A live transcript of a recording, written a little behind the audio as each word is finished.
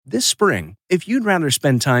This spring, if you'd rather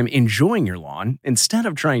spend time enjoying your lawn instead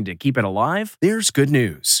of trying to keep it alive, there's good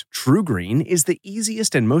news. TruGreen is the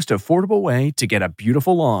easiest and most affordable way to get a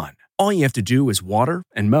beautiful lawn. All you have to do is water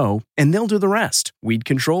and mow, and they'll do the rest. Weed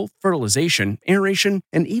control, fertilization, aeration,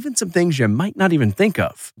 and even some things you might not even think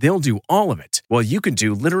of. They'll do all of it, while you can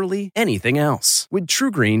do literally anything else. With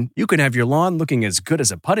TruGreen, you can have your lawn looking as good as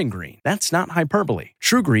a putting green. That's not hyperbole.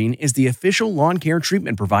 TruGreen is the official lawn care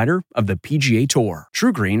treatment provider of the PGA Tour.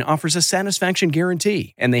 TruGreen offers a satisfaction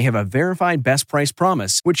guarantee, and they have a verified best price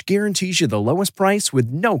promise, which guarantees you the lowest price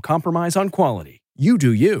with no compromise on quality. You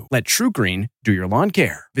do you. Let TruGreen do your lawn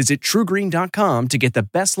care. Visit TruGreen.com to get the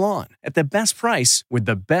best lawn at the best price with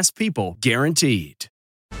the best people guaranteed.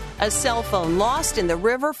 A cell phone lost in the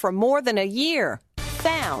river for more than a year.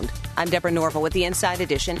 Found. I'm Deborah Norville with the Inside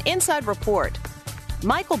Edition Inside Report.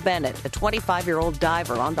 Michael Bennett, a 25-year-old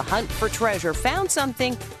diver on the hunt for treasure, found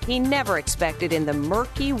something he never expected in the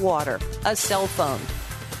murky water, a cell phone.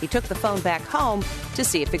 He took the phone back home to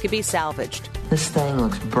see if it could be salvaged. This thing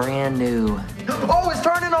looks brand new. Oh, it's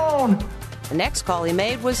turning on! The next call he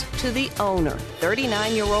made was to the owner,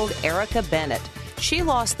 39-year-old Erica Bennett. She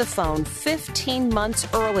lost the phone 15 months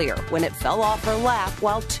earlier when it fell off her lap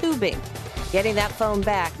while tubing. Getting that phone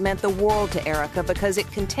back meant the world to Erica because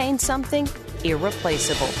it contained something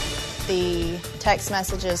irreplaceable. The text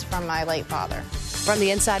messages from my late father. From the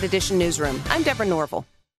Inside Edition newsroom, I'm Deborah Norville.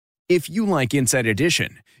 If you like Inside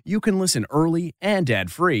Edition, you can listen early and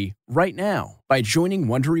ad-free right now by joining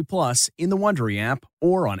Wondery Plus in the Wondery app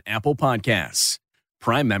or on Apple Podcasts.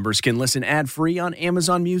 Prime members can listen ad-free on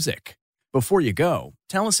Amazon Music. Before you go,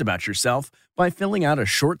 tell us about yourself by filling out a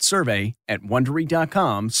short survey at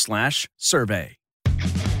Wondery.com/survey.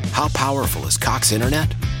 How powerful is Cox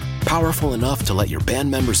Internet? Powerful enough to let your band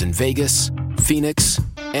members in Vegas, Phoenix,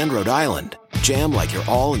 and Rhode Island jam like you're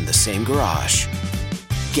all in the same garage.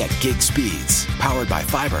 Get gig speeds powered by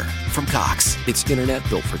fiber from Cox. It's internet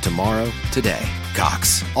built for tomorrow, today.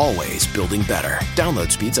 Cox, always building better. Download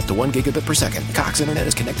speeds up to 1 gigabit per second. Cox Internet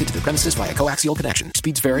is connected to the premises via coaxial connection.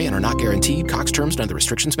 Speeds vary and are not guaranteed. Cox terms and other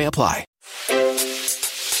restrictions may apply.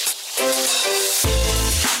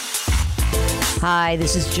 Hi,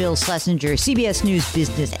 this is Jill Schlesinger, CBS News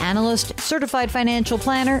business analyst, certified financial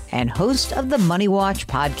planner, and host of the Money Watch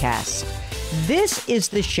podcast. This is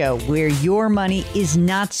the show where your money is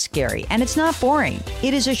not scary and it's not boring.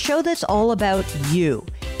 It is a show that's all about you.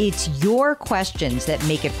 It's your questions that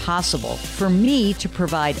make it possible for me to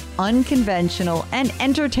provide unconventional and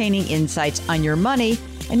entertaining insights on your money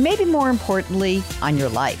and maybe more importantly, on your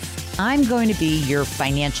life. I'm going to be your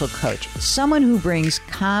financial coach, someone who brings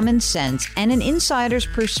common sense and an insider's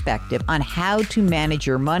perspective on how to manage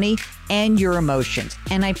your money and your emotions.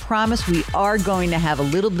 And I promise we are going to have a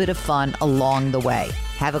little bit of fun along the way.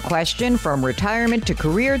 Have a question from retirement to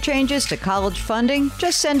career changes to college funding?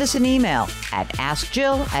 Just send us an email at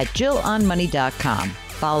askjill@jillonmoney.com.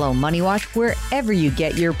 Follow Money Watch wherever you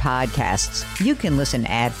get your podcasts. You can listen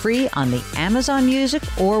ad-free on the Amazon Music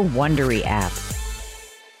or Wondery app.